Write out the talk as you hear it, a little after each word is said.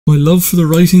My love for the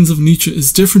writings of Nietzsche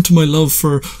is different to my love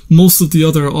for most of the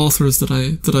other authors that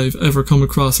I've ever come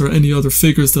across, or any other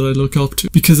figures that I look up to,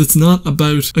 because it's not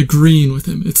about agreeing with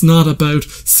him. It's not about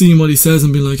seeing what he says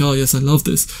and being like, oh yes, I love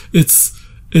this.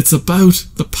 It's about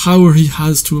the power he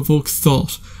has to evoke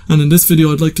thought. And in this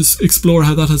video, I'd like to explore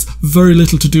how that has very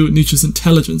little to do with Nietzsche's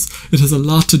intelligence. It has a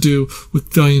lot to do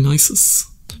with Dionysus.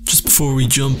 Just before we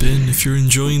jump in, if you're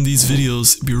enjoying these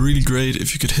videos, it'd be really great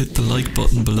if you could hit the like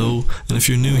button below, and if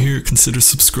you're new here, consider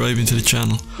subscribing to the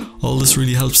channel. All this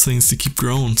really helps things to keep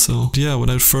growing, so yeah,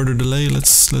 without further delay,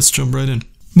 let's jump right in.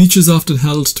 Nietzsche is often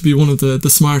held to be one of the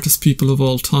smartest people of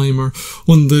all time, or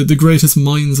one of the greatest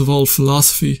minds of all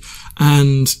philosophy,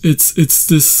 and it's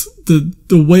this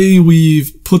the way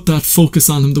we've put that focus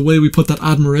on him, the way we put that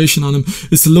admiration on him,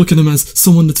 is to look at him as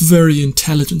someone that's very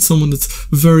intelligent, someone that's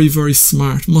very, very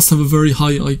smart, must have a very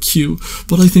high IQ.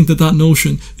 But I think that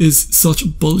notion is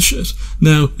such bullshit.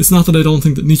 Now, it's not that I don't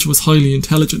think that Nietzsche was highly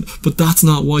intelligent, but that's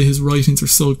not why his writings are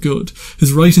so good.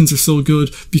 His writings are so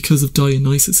good because of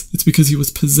Dionysus. It's because he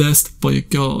was possessed by a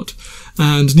god.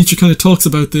 And Nietzsche kind of talks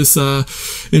about this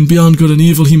in Beyond Good and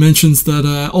Evil. He mentions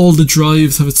that all the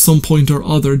drives have at some point or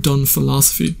other done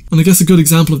philosophy. And I guess a good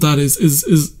example of that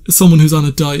is someone who's on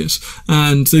a diet,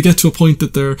 and they get to a point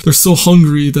that they're so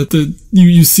hungry that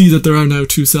you see that there are now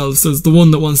two selves. There's the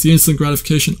one that wants the instant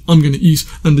gratification, I'm going to eat,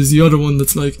 and there's the other one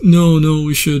that's like, no,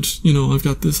 we should, I've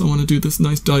got this, I want to do this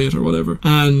nice diet or whatever.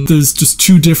 And there's just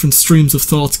two different streams of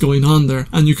thoughts going on there,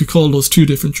 and you could call those two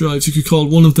different drives. You could call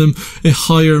one of them a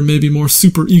higher, maybe more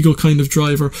super ego kind of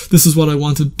driver. This is what I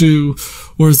want to do.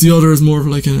 Whereas the other is more of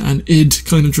like an id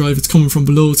kind of drive. It's coming from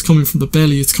below, it's coming from the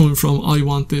belly, it's coming from I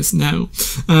want this now.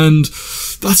 And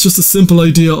that's just a simple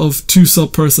idea of two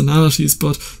sub-personalities,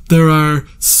 but there are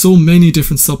so many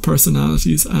different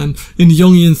sub-personalities. And in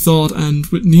Jungian thought and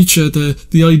with Nietzsche,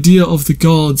 the idea of the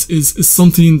gods is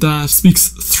something that speaks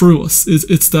through us.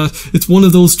 It's one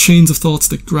of those chains of thoughts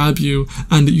that grab you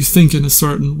and that you think in a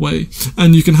certain way.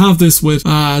 And you can have this with,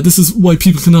 this is why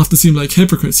people can often seem like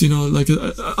hypocrites, like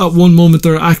at one moment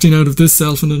they're acting out of this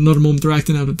self and at another moment they're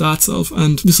acting out of that self.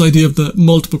 And this idea of the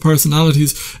multiple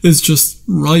personalities is just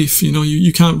rife,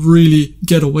 you can't really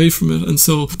get away from it. And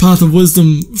so the path of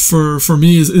wisdom for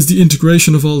me is the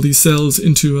integration of all these cells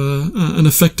into an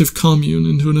effective commune,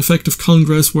 into an effective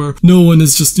congress where no one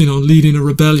is just, leading a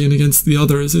rebellion against the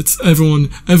others. It's everyone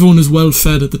is well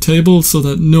fed at the table so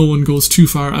that no one goes too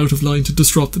far out of line to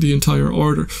disrupt the entire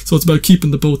order. So it's about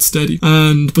keeping the boat steady.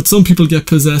 But some people get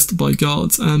possessed by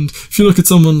gods. And if you look at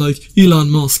someone like Elon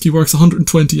Musk, he works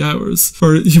 120 hours,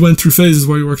 or he went through phases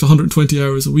where he worked 120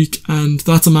 hours a week, and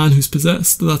that's a man who's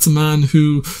possessed. That's a man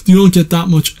who, you don't get that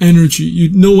much energy.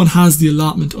 No one has the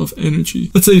allotment of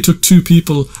energy. Let's say you took two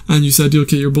people and you said,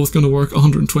 okay, you're both going to work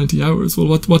 120 hours. Well,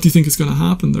 what do you think is going to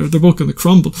happen there? They're both going to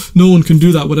crumble. No one can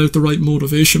do that without the right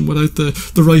motivation, without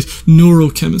the right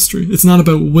neurochemistry. It's not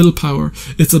about willpower.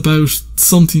 It's about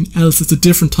something else. It's a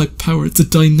different type of power. It's a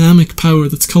dynamic power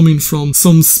that's coming from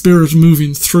some spirit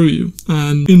moving through you.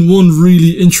 And in one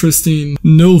really interesting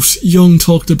note, Jung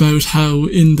talked about how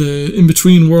in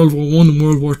between World War I and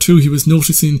World War II, he was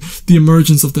noticing the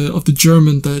emergence of the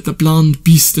German, the blonde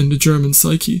beast in the German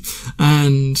psyche.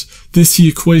 And this he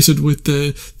equated with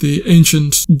the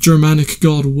ancient Germanic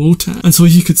god Wotan. And so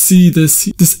he could see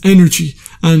this energy.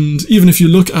 And even if you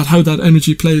look at how that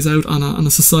energy plays out on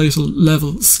a societal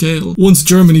level scale, once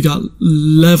Germany got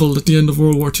leveled at the end of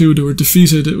World War II, they were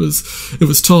defeated. It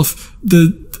was tough.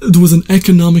 There was an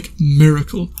economic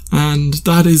miracle, and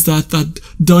that is that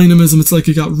dynamism. It's like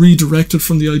it got redirected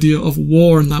from the idea of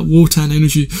war, and that Wotan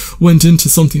energy went into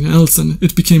something else, and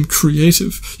it became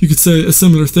creative. You could say a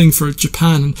similar thing for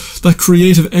Japan, and that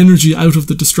creative energy out of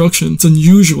the destruction. It's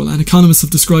unusual, and economists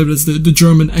have described it as the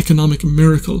German economic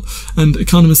miracle. And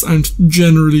economists aren't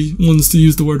generally ones to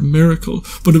use the word miracle,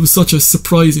 but it was such a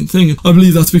surprising thing. And I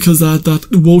believe that's because that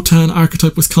Wotan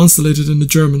archetype was constellated in the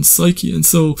German psyche, and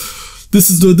so this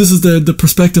is the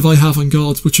perspective I have on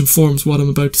gods, which informs what I'm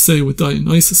about to say with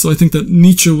Dionysus. So I think that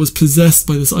Nietzsche was possessed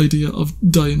by this idea of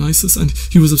Dionysus, and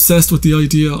he was obsessed with the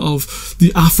idea of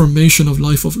the affirmation of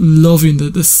life, of loving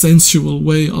the sensual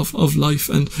way of life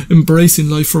and embracing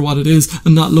life for what it is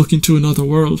and not looking to another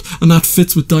world. And that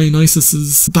fits with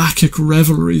Dionysus's Bacchic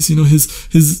revelries,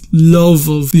 his love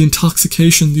of the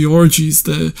intoxication, the orgies,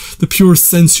 the pure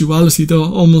sensuality, the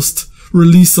almost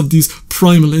release of these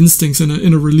primal instincts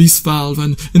in a release valve,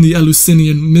 and in the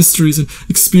Eleusinian mysteries and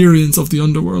experience of the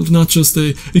underworld, not just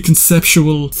a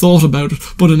conceptual thought about it,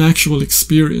 but an actual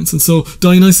experience. And so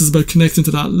Dionysus is about connecting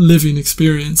to that living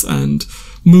experience. And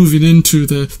moving into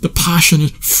the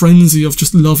passionate frenzy of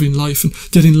just loving life and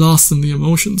getting lost in the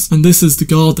emotions. And this is the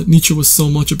God that Nietzsche was so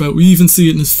much about. We even see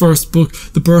it in his first book,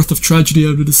 The Birth of Tragedy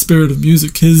Out of the Spirit of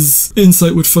Music. His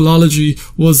insight with philology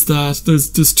was that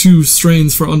there's two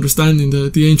strains for understanding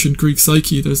the ancient Greek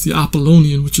psyche. There's the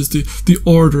Apollonian, which is the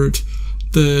ordered,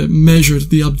 the measured,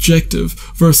 the objective,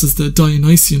 versus the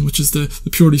Dionysian, which is the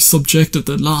purely subjective,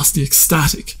 the lost, the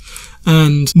ecstatic.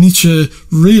 And Nietzsche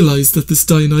realized that this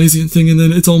Dionysian thing, and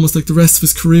then it's almost like the rest of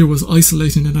his career was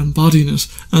isolating and embodying it.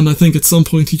 And I think at some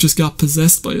point he just got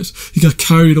possessed by it. He got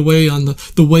carried away on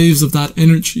the waves of that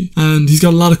energy. And he's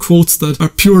got a lot of quotes that are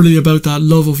purely about that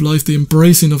love of life, the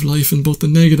embracing of life in both the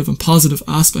negative and positive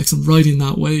aspects, and riding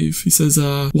that wave. He says,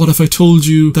 what if I told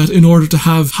you that in order to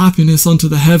have happiness unto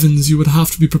the heavens, you would have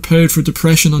to be prepared for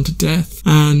depression unto death?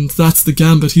 And that's the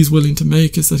gambit he's willing to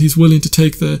make, is that he's willing to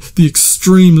take the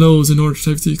extreme lows in order to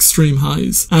have the extreme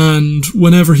highs. And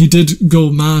whenever he did go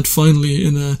mad finally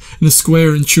in a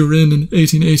square in Turin in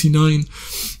 1889,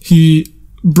 he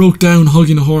broke down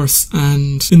hugging a horse,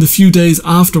 and in the few days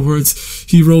afterwards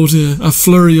he wrote a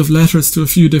flurry of letters to a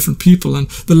few different people, and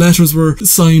the letters were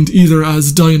signed either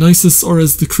as Dionysus or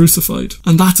as the Crucified.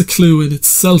 And that's a clue in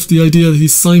itself, the idea that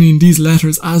he's signing these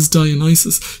letters as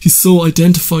Dionysus. He's so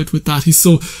identified with that, he's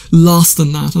so lost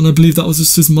in that, and I believe that was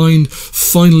just his mind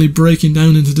finally breaking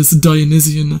down into this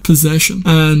Dionysian possession.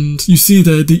 And you see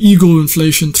the ego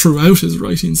inflation throughout his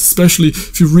writings, especially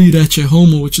if you read Ecce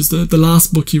Homo, which is the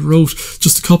last book he wrote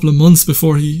just a couple of months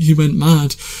before he went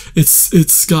mad.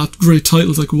 It's got great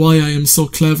titles like Why I Am So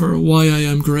Clever, Why I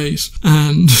Am Great,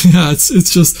 and yeah,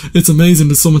 it's amazing.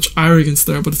 There's so much arrogance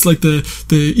there, but it's like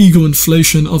the ego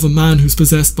inflation of a man who's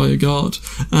possessed by a god.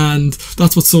 And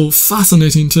that's what's so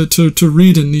fascinating to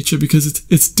read in Nietzsche, because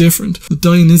it's different. The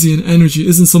Dionysian energy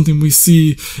isn't something we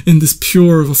see in this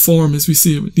pure of a form as we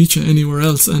see it with Nietzsche anywhere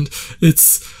else. And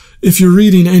if you're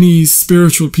reading any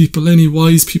spiritual people, any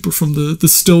wise people, from the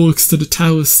Stoics to the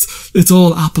Taoists, it's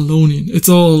all Apollonian. It's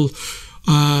all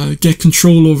get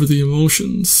control over the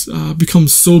emotions, become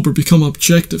sober, become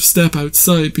objective, step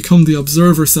outside, become the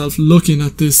observer self, looking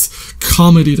at this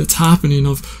comedy that's happening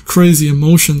of crazy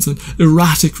emotions and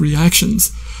erratic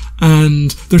reactions. And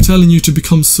they're telling you to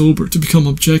become sober, to become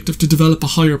objective, to develop a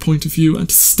higher point of view, and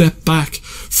to step back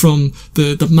from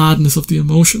the madness of the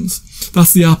emotions.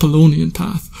 That's the Apollonian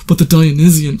path. But the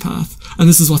Dionysian path, and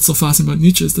this is what's so fascinating about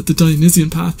Nietzsche, is that the Dionysian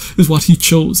path is what he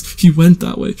chose. He went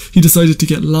that way. He decided to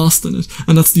get lost in it.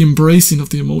 And that's the embracing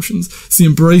of the emotions. It's the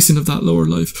embracing of that lower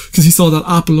life. Because he saw that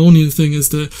Apollonian thing as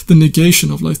the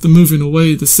negation of life, the moving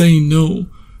away, the saying no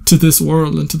to this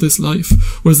world and to this life,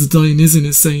 whereas the Dionysian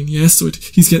is saying yes to it.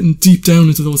 He's getting deep down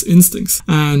into those instincts.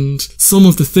 And some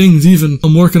of the things, even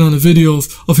I'm working on a video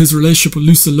of his relationship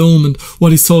with Salome and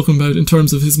what he's talking about in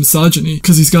terms of his misogyny,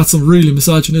 because he's got some really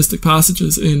misogynistic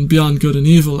passages in Beyond Good and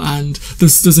Evil. And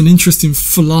there's an interesting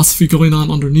philosophy going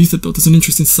on underneath it, though. There's an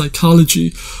interesting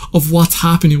psychology of what's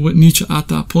happening with Nietzsche at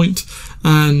that point.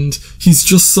 And he's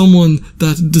just someone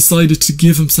that decided to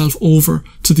give himself over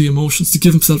to the emotions, to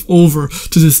give himself over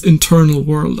to this internal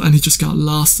world, and he just got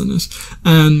lost in it.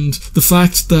 And the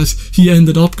fact that he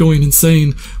ended up going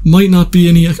insane might not be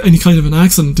any kind of an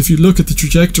accident. If you look at the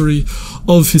trajectory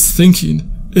of his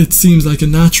thinking, it seems like a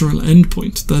natural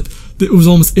endpoint, that it was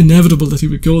almost inevitable that he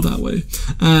would go that way.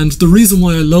 And the reason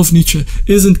why I love Nietzsche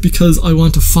isn't because I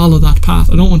want to follow that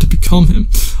path. I don't want to become him.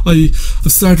 I've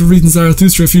started reading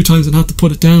Zarathustra a few times and had to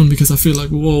put it down because I feel like,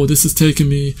 whoa, this is taking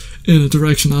me in a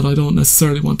direction that I don't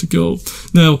necessarily want to go.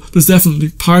 Now, there's definitely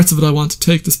parts of it I want to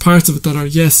take. There's parts of it that are,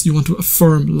 yes, you want to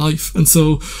affirm life. And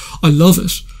so I love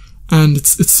it. And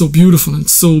it's so beautiful, and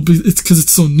it's because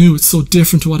it's so new, it's so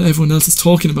different to what everyone else is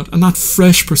talking about. And that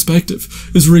fresh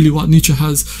perspective is really what Nietzsche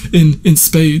has in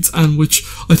spades, and which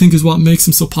I think is what makes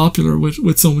him so popular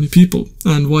with so many people,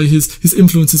 and why his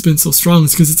influence has been so strong,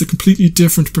 is because it's a completely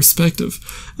different perspective.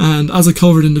 And as I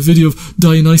covered in the video of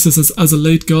Dionysus as a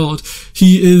late god,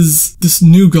 he is this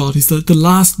new god. He's the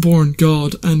last born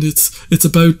god, and it's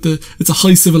a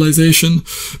high civilization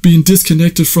being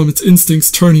disconnected from its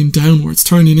instincts, turning downwards,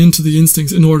 turning into the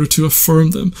instincts in order to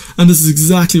affirm them. And this is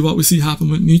exactly what we see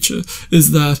happen with Nietzsche, is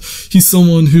that he's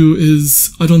someone who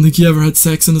I don't think he ever had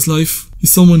sex in his life.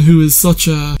 He's someone who is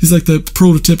he's like the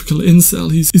prototypical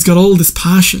incel. He's got all this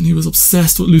passion. He was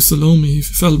obsessed with Salome. He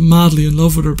fell madly in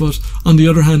love with her, but on the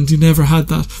other hand, he never had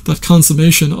that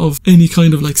consummation of any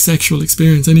kind of like sexual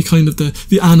experience, any kind of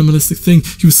the animalistic thing.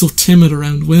 He was so timid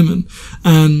around women,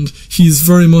 and he's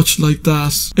very much like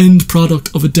that end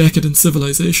product of a decadent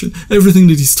civilization. Everything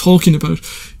that he's talking about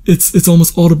it's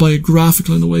almost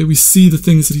autobiographical in a way. We see the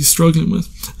things that he's struggling with.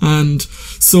 And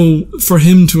so for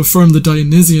him to affirm the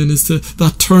Dionysian is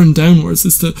that turn downwards,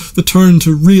 is the turn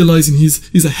to realizing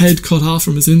he's a head cut off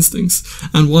from his instincts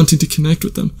and wanting to connect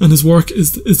with them. And his work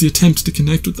is the attempt to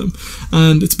connect with them.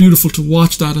 And it's beautiful to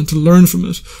watch that and to learn from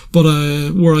it. But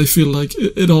where I feel like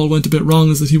it all went a bit wrong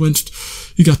is that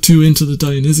he got too into the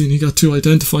Dionysian, he got too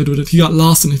identified with it, he got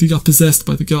lost in it, he got possessed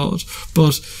by the god.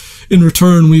 But in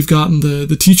return, we've gotten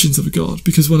the teachings of a god,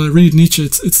 because when I read Nietzsche,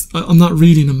 I'm not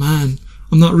reading a man.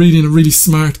 I'm not reading a really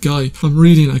smart guy. I'm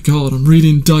reading a god. I'm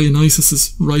reading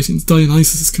Dionysus's writings,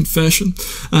 Dionysus's confession.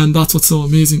 And that's what's so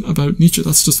amazing about Nietzsche.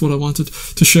 That's just what I wanted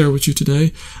to share with you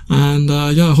today. And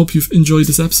yeah, I hope you've enjoyed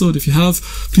this episode. If you have,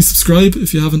 please subscribe.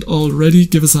 If you haven't already,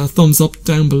 give us a thumbs up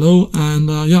down below. And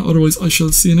yeah, otherwise I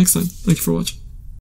shall see you next time. Thank you for watching.